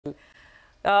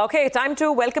Okay, time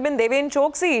to welcome in Deven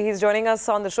Choksey. He's joining us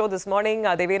on the show this morning.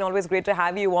 Deven, always great to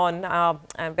have you on.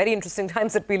 And very interesting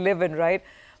times that we live in, right?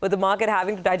 With the market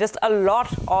having to digest a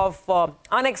lot of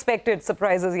unexpected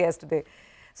surprises yesterday.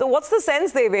 So what's the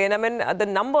sense, Deven? I mean, the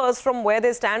numbers from where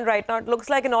they stand right now, it looks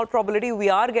like in all probability we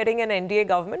are getting an NDA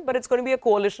government, but it's going to be a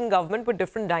coalition government with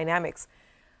different dynamics.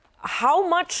 How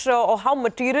much or how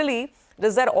materially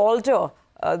does that alter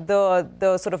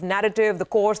the sort of narrative, the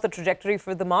course, the trajectory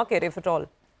for the market, if at all?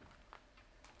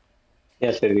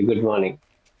 Yes, very good morning.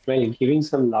 Well, giving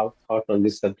some loud thought on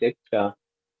this subject, the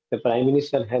Prime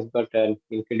Minister has got an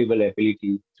incredible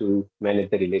ability to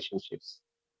manage the relationships.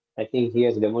 I think he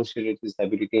has demonstrated this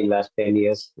ability in last 10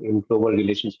 years in global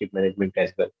relationship management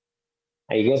as well.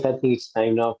 I think it's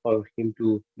time now for him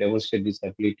to demonstrate these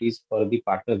abilities for the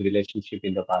partner relationship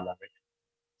in the parliament.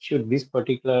 Should this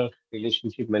particular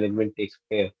relationship management takes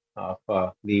care of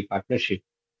the partnership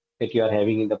that you are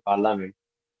having in the parliament,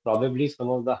 probably some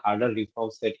of the harder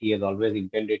reforms that he has always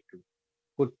intended to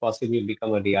could possibly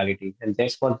become a reality. And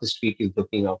that's what the street is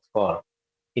looking out for.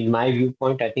 In my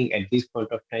viewpoint, I think at this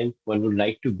point of time, one would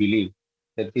like to believe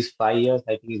that these 5 years,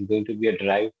 I think, is going to be a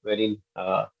drive wherein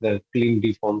the clean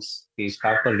reforms, the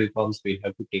sharper reforms will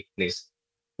have to take place.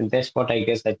 And that's what I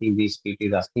think the street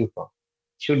is asking for.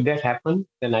 Should that happen,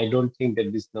 then I don't think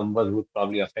that these numbers would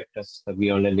probably affect us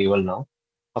beyond a level now.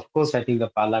 Of course, I think the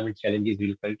parliament challenges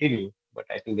will continue, but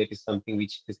I think that is something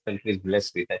which this country is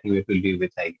blessed with. I think we will deal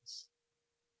with, I guess.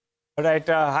 All right.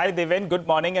 Hi, Deven. Good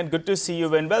morning and good to see you.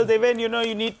 Well, Deven,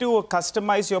 you need to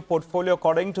customize your portfolio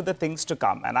according to the things to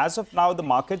come. And as of now, the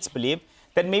markets believe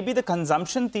that maybe the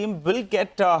consumption theme will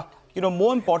get,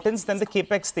 more importance than the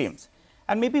capex themes.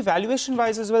 And maybe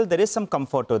valuation-wise as well, there is some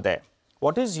comfort there.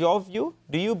 What is your view?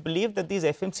 Do you believe that these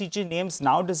FMCG names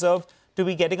now deserve to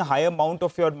be getting a higher amount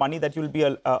of your money that you'll be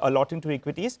allotting to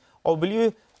equities? Or will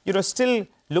you, still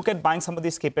look at buying some of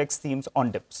these capex themes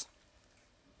on dips?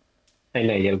 Hi,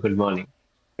 Nigel. Good morning.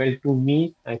 Well, to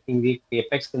me, I think the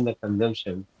capex and the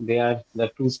consumption, they are the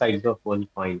two sides of one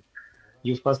coin.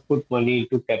 You first put money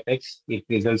into capex, it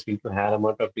results into higher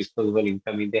amount of disposable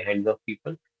income in the hands of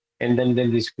people, and then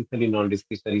discretionary,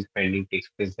 non-discretionary spending takes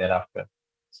place thereafter.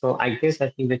 So I think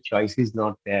the choice is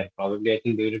not there. Probably I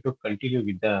think they will have to continue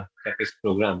with the capex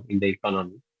program in the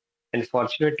economy. And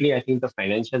fortunately, I think the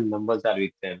financial numbers are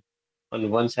with them. On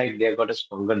one side, they have got a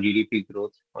stronger GDP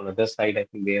growth. On the other side, I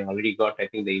think they have already got, I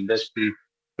think, the industry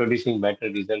producing better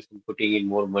results and putting in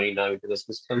more money now into the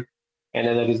system. And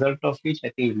as a result of which,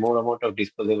 I think more amount of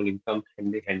disposable income in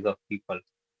the hands of people.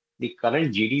 The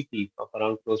current GDP of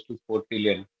around close to 4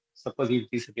 trillion, suppose if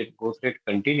this growth rate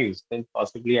continues, then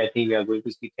possibly I think we are going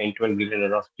to see 10, 12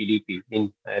 billion of GDP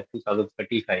in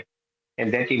 2035.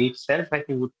 And that in itself, I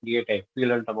think, would create an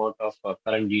equivalent amount of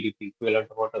current GDP, equivalent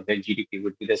amount of that GDP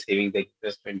would be the saving, the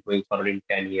investment going forward in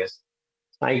 10 years.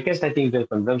 So I think the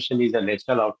consumption is a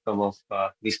natural outcome of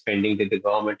the spending that the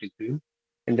government is doing.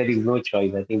 And there is no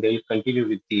choice. I think they will continue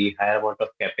with the higher amount of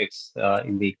capex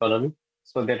in the economy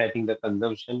so that I think the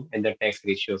consumption and the tax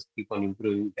ratios keep on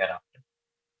improving thereafter.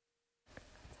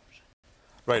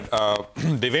 Right.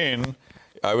 Deven,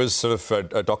 I was sort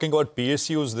of talking about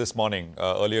PSUs this morning,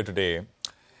 earlier today,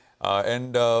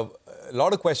 and a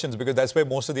lot of questions because that's where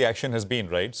most of the action has been,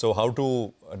 right? So how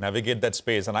to navigate that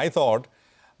space. And I thought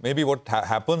maybe what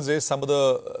happens is some of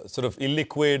the sort of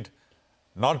illiquid,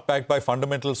 not backed by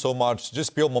fundamentals so much,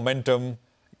 just pure momentum,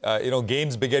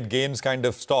 gains beget gains kind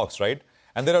of stocks, right?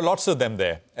 And there are lots of them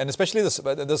there, and especially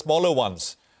the smaller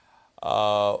ones.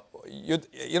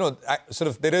 Sort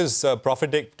of there is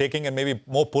profit taking and maybe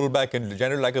more pullback in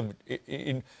general, like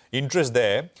in interest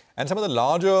there. And some of the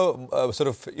larger,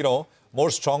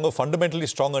 more stronger, fundamentally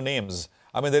stronger names,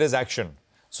 I mean, there is action.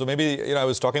 So maybe, I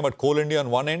was talking about Coal India on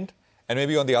one end, and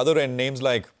maybe on the other end, names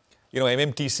like,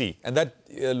 MMTC, and that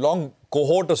long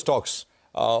cohort of stocks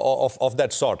of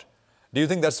that sort. Do you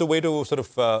think that's the way to sort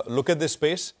of look at this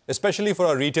space, especially for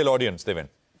our retail audience, Deven?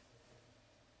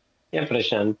 Yeah,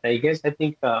 Prashant. I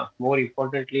think more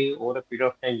importantly, over a period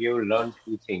of time, you have learned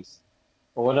two things.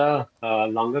 Over a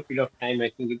longer period of time, I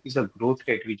think it is a growth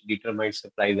rate which determines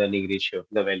the price earning ratio,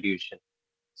 the valuation.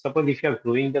 Suppose if you are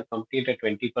growing the company at a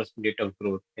 20% rate of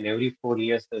growth, and every 4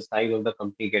 years the size of the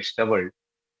company gets doubled,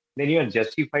 then you are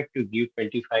justified to give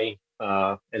 25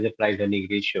 as a price earning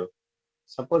ratio.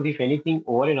 Suppose if anything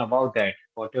over and above that,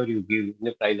 whatever you give in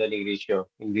the price earning ratio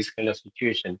in this kind of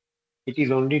situation, it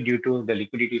is only due to the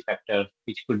liquidity factor,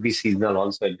 which could be seasonal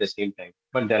also at the same time.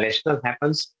 But the rational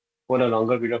happens for a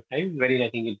longer period of time, wherein I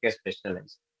think it gets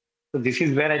rationalized. So this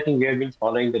is where I think we have been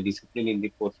following the discipline in the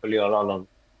portfolio all along.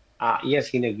 Yes,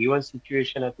 in a given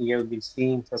situation, I think you have been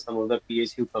seeing some of the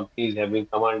PSU companies have been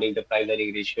commanding the price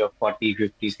earning ratio of 40,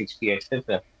 50, 60,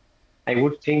 etc. I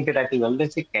would think that I think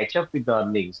unless they catch up with the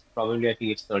earnings, probably I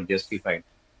think it's not justified.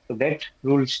 So that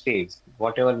rule stays.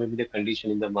 Whatever may be the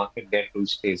condition in the market, that rule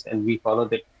stays. And we follow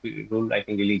that rule, I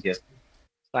think, religiously.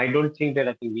 So I don't think that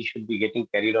I think we should be getting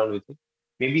carried on with it.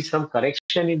 Maybe some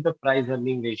correction in the price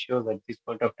earning ratios at this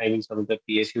point of time in some of the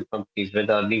PSU companies where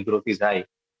the earning growth is high,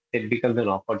 it becomes an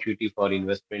opportunity for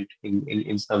investment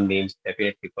in some names,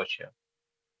 definitely for sure.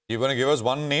 You want to give us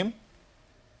one name?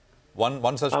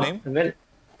 One such Uh, name?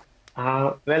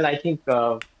 well, I think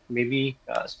maybe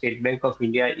State Bank of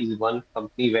India is one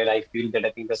company where I feel that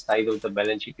I think the size of the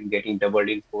balance sheet is getting doubled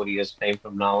in 4 years' time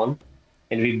from now on.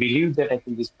 And we believe that I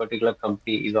think this particular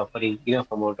company is offering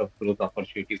enough amount of growth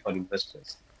opportunity for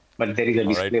investors. But there is a All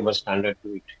right. disclaimer standard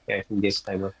to it. I think this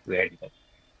time of to add that.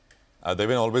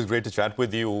 Devin, always great to chat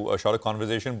with you. A shorter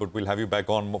conversation, but we'll have you back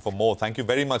on for more. Thank you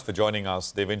very much for joining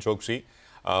us, Deven Choksey,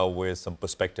 with some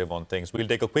perspective on things. We'll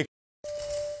take a quick